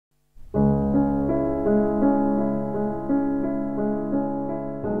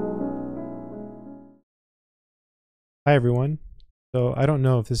Hi everyone. So I don't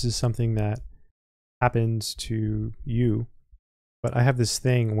know if this is something that happens to you, but I have this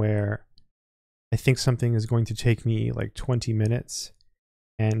thing where I think something is going to take me like 20 minutes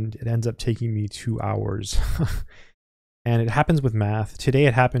and it ends up taking me 2 hours. And it happens with math. Today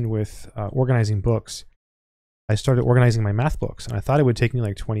it happened with organizing books. I started organizing my math books and I thought it would take me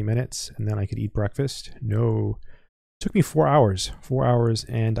like 20 minutes and then I could eat breakfast. No, it took me 4 hours,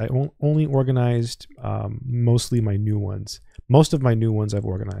 and I only organized mostly my new ones. Most of my new ones I've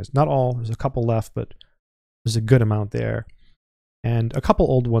organized. Not all, there's a couple left, but there's a good amount there. And a couple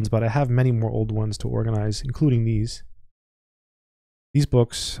old ones, but I have many more old ones to organize, including these. These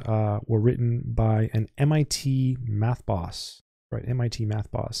books were written by an MIT math boss, right? MIT math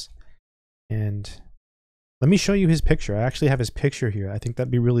boss. And let me show you his picture. I actually have his picture here. I think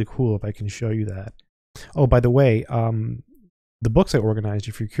that'd be really cool if I can show you that. Oh, by the way, the books I organized,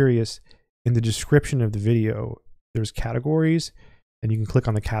 if you're curious, in the description of the video, there's categories, and you can click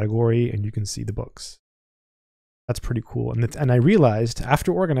on the category and you can see the books. That's pretty cool. And I realized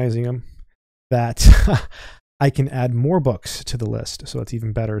after organizing them that I can add more books to the list, so it's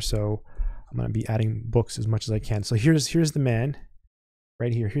even better. So I'm going to be adding books as much as I can. So here's the man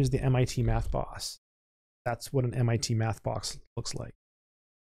right here. Here's the MIT math boss. That's what an MIT math box looks like.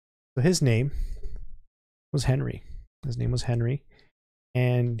 So his name was Henry. His name was Henry,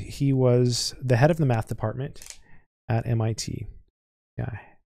 and he was the head of the math department at MIT. Yeah,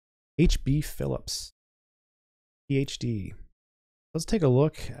 H.B. Phillips, PhD. Let's take a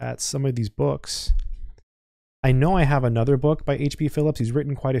look at some of these books. I know I have another book by H.B. Phillips. He's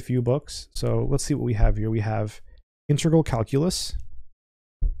written quite a few books. So let's see what we have here. We have Integral Calculus.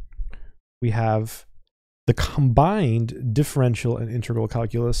 We have the combined Differential and Integral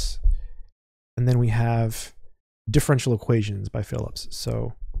Calculus. And then we have Differential Equations by Phillips.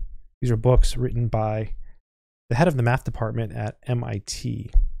 So these are books written by the head of the math department at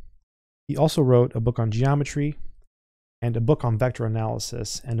MIT. He also wrote a book on geometry and a book on vector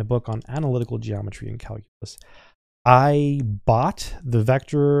analysis and a book on analytical geometry and calculus. I bought the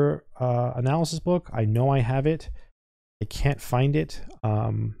vector analysis book. I know I have it. I can't find it.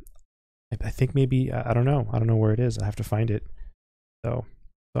 I think maybe, I don't know. I don't know where it is. I have to find it. So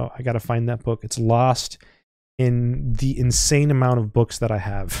I got to find that book. It's lost in the insane amount of books that I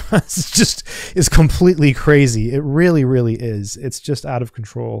have. It's completely crazy. It really, really is. It's just out of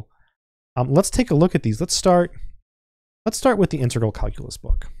control. Let's take a look at these. Let's start with the integral calculus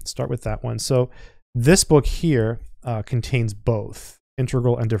book. Start with that one. So this book here contains both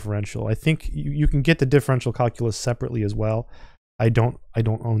integral and differential. I think you can get the differential calculus separately as well. I don't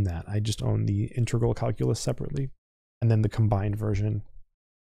own that. I just own the integral calculus separately, and then the combined version.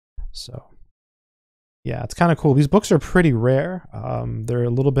 So yeah, it's kind of cool. These books are pretty rare. They're a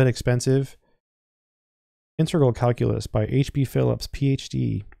little bit expensive. Integral Calculus by H.B. Phillips,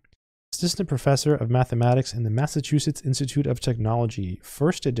 PhD, Assistant Professor of Mathematics in the Massachusetts Institute of Technology,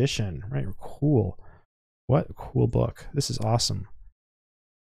 first edition. Right, cool. What a cool book. This is awesome.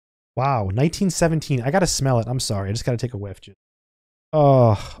 Wow, 1917. I gotta smell it. I'm sorry. I just gotta take a whiff.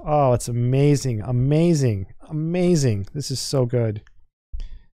 Oh, it's amazing, amazing, amazing. This is so good.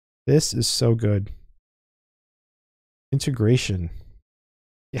 This is so good. Integration.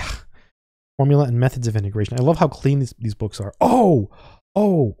 Yeah. Formula and methods of integration. I love how clean these books are. Oh,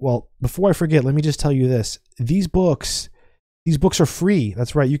 well, before I forget, let me just tell you this. These books are free.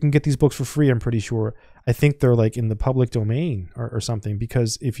 That's right. You can get these books for free, I'm pretty sure. I think they're like in the public domain or something,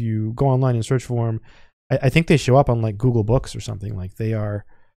 because if you go online and search for them, I think they show up on like Google Books or something. Like they are,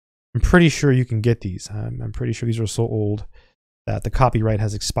 I'm pretty sure you can get these. I'm pretty sure these are so old that the copyright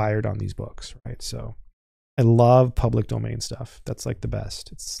has expired on these books, right? So I love public domain stuff. That's like the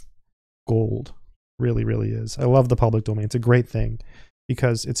best. It's gold. Really, really is. I love the public domain. It's a great thing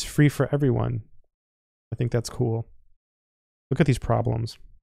because it's free for everyone. I think that's cool. Look at these problems.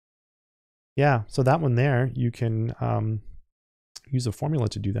 Yeah, so that one there, you can use a formula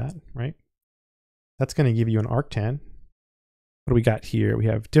to do that, right? That's going to give you an arctan. What do we got here? We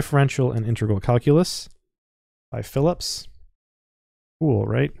have Differential and Integral Calculus by Phillips. Cool,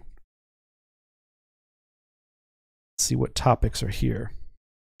 right? Let's see what topics are here.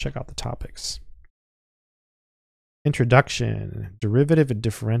 Check out the topics. Introduction, derivative and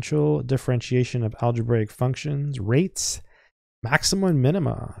differential, differentiation of algebraic functions, rates, maxima and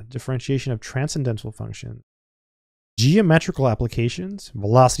minima, differentiation of transcendental functions, geometrical applications,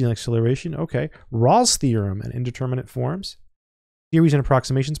 velocity and acceleration, okay, Rawls theorem and indeterminate forms, theories and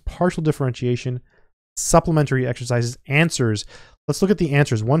approximations, partial differentiation, supplementary exercises, answers. Let's look at the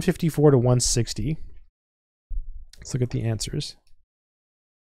answers, 154 to 160. Let's look at the answers.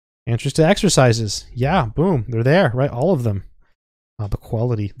 Answers to exercises. Yeah, boom, they're there, right? All of them. The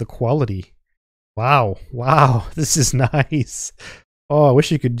quality. Wow, this is nice. Oh, I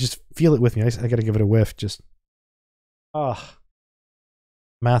wish you could just feel it with me. I gotta give it a whiff. Just,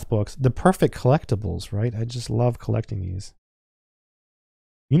 math books. The perfect collectibles, right? I just love collecting these.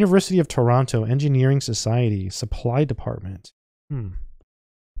 University of Toronto Engineering Society Supply Department.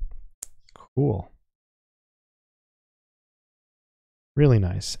 Cool. Really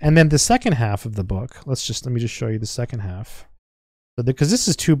nice. And then the second half of the book. Let me just show you the second half. So because this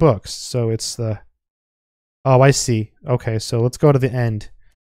is 2 books, so it's the. Oh, I see. Okay, so let's go to the end.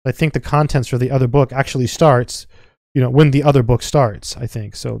 I think the contents for the other book actually starts, when the other book starts, I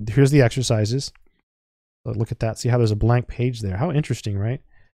think. So here's the exercises. So look at that. See how there's a blank page there. How interesting, right?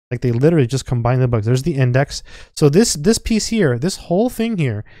 Like they literally just combine the books. There's the index. So this piece here, this whole thing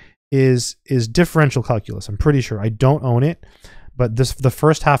here is differential calculus. I'm pretty sure. I don't own it, but the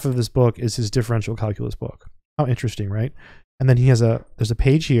first half of this book is his differential calculus book. How interesting, right? And then there's a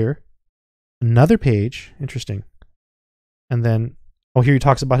page here, another page, interesting. And then, here he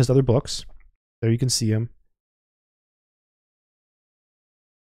talks about his other books. There you can see him.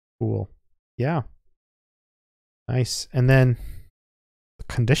 Cool. Yeah. Nice. And then the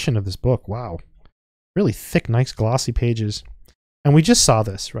condition of this book, wow. Really thick, nice, glossy pages. And we just saw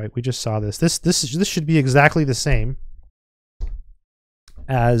this, right? We just saw this. This should be exactly the same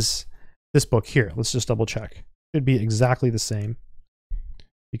as this book here. Let's just double check. It should be exactly the same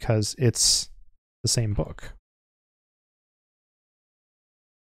because it's the same book.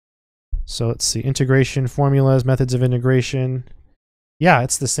 So let's see, integration formulas, methods of integration. Yeah,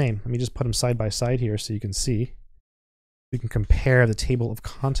 it's the same. Let me just put them side by side here so you can see. We can compare the table of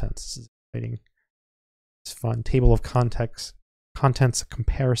contents. This is exciting. It's fun. Table of contents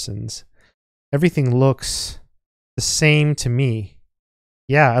comparisons. Everything looks the same to me.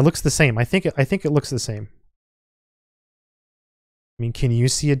 Yeah, it looks the same. I think it looks the same. I mean, can you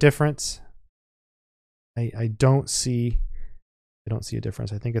see a difference? I don't see a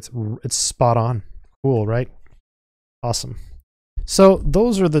difference. I think it's spot on. Cool, right? Awesome. So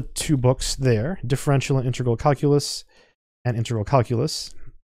those are the 2 books there, Differential and Integral Calculus and Integral Calculus.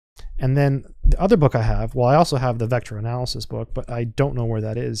 And then the other book I have, I also have the vector analysis book, but I don't know where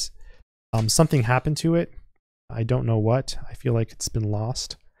that is. Something happened to it. I don't know what. I feel like it's been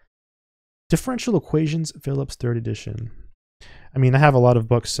lost. Differential Equations, Phillips 3rd edition. I mean, I have a lot of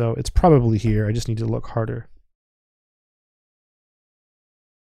books, so it's probably here. I just need to look harder.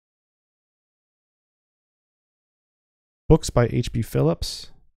 Books by H.B.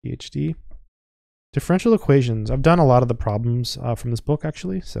 Phillips, PhD. Differential equations. I've done a lot of the problems from this book,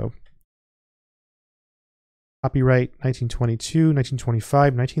 actually. So, copyright 1922,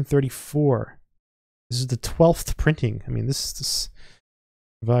 1925, 1934. This is the 12th printing. I mean, this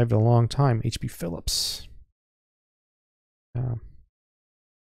survived a long time. H.B. Phillips.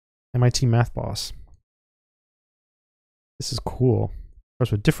 M.I.T. math boss. This is cool.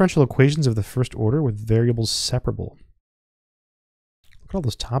 Starts with differential equations of the first order with variables separable. Look at all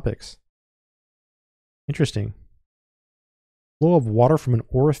those topics. Interesting. Flow of water from an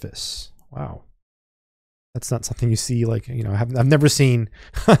orifice. Wow. That's not something you see, like, I've never seen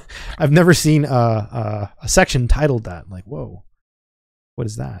I've never seen a section titled that. Like, whoa. What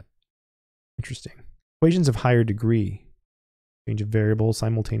is that? Interesting. Equations of higher degree. Change of variables,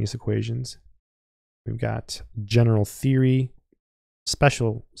 simultaneous equations. We've got general theory,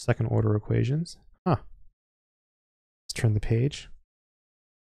 special second order equations. Let's turn the page.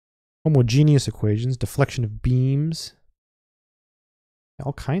 Homogeneous equations, deflection of beams.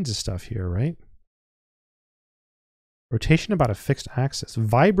 All kinds of stuff here, right? Rotation about a fixed axis.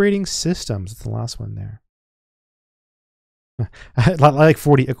 Vibrating systems. That's the last one there. I like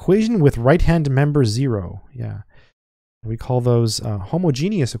 40. Equation with right-hand member 0. Yeah. We call those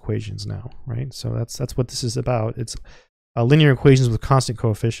homogeneous equations now, right? So that's what this is about. It's linear equations with constant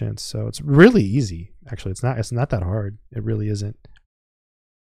coefficients. So it's really easy. Actually, it's not that hard. It really isn't.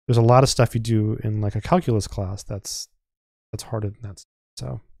 There's a lot of stuff you do in like a calculus class that's harder than that.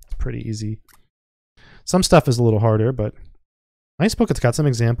 So it's pretty easy. Some stuff is a little harder, but nice book. It's got some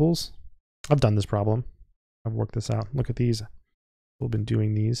examples. I've done this problem. I've worked this out. Look at these. We've been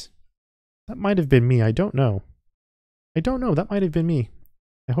doing these. That might have been me. I don't know. That might have been me.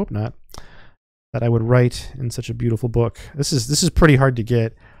 I hope not. That I would write in such a beautiful book. This is pretty hard to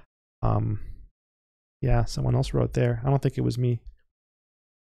get. Yeah, someone else wrote there. I don't think it was me.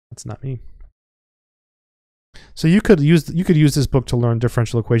 That's not me. So you could use this book to learn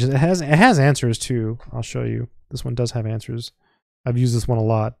differential equations. It has answers too. I'll show you. This one does have answers. I've used this one a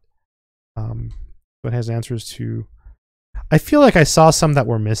lot. But it has answers to. I feel like I saw some that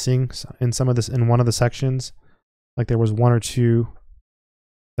were missing in some of this, in one of the sections. Like there was one or two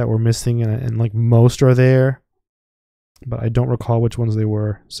that were missing, and like most are there, but I don't recall which ones they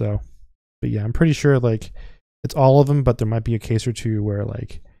were. So, but yeah, I'm pretty sure like it's all of them, but there might be a case or two where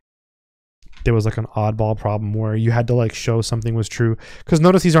like there was like an oddball problem where you had to like show something was true. Because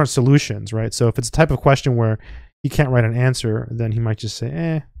notice these aren't solutions, right? So if it's a type of question where he can't write an answer, then he might just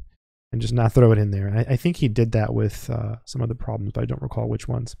say, and just not throw it in there. And I think he did that with some of the problems, but I don't recall which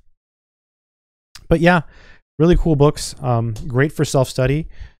ones. But yeah, really cool books. Great for self-study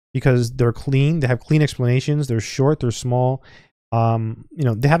because they're clean. They have clean explanations. They're short. They're small. You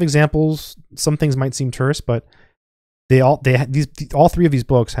know, they have examples. Some things might seem terse, but all three of these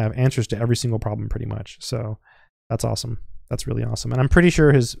books have answers to every single problem pretty much. So that's awesome. That's really awesome. And I'm pretty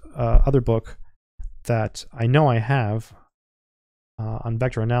sure his other book that I know I have on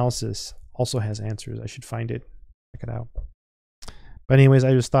vector analysis also has answers. I should find it, check it out. But anyways,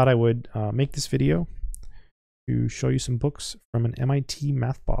 I just thought I would make this video to show you some books from an MIT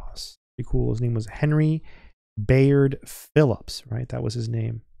math boss. Pretty cool. His name was Henry Bayard Phillips, right? That was his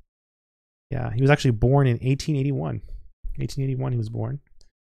name. Yeah, he was actually born in 1881. 1881 he was born.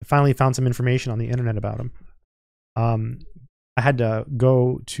 I finally found some information on the internet about him. I had to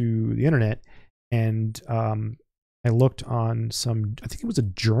go to the internet and I looked on some, I think it was a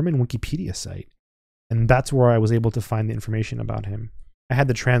German Wikipedia site, and that's where I was able to find the information about him. I had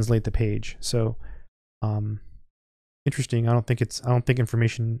to translate the page, so interesting. I don't think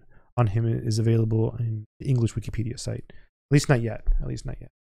information on him is available in the English Wikipedia site. At least not yet. At least not yet.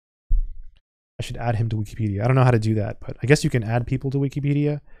 I should add him to Wikipedia. I don't know how to do that, but I guess you can add people to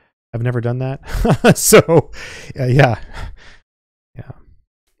Wikipedia. I've never done that. So yeah.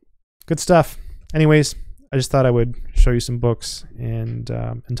 Good stuff. Anyways, I just thought I would show you some books, and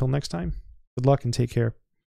until next time, good luck and take care.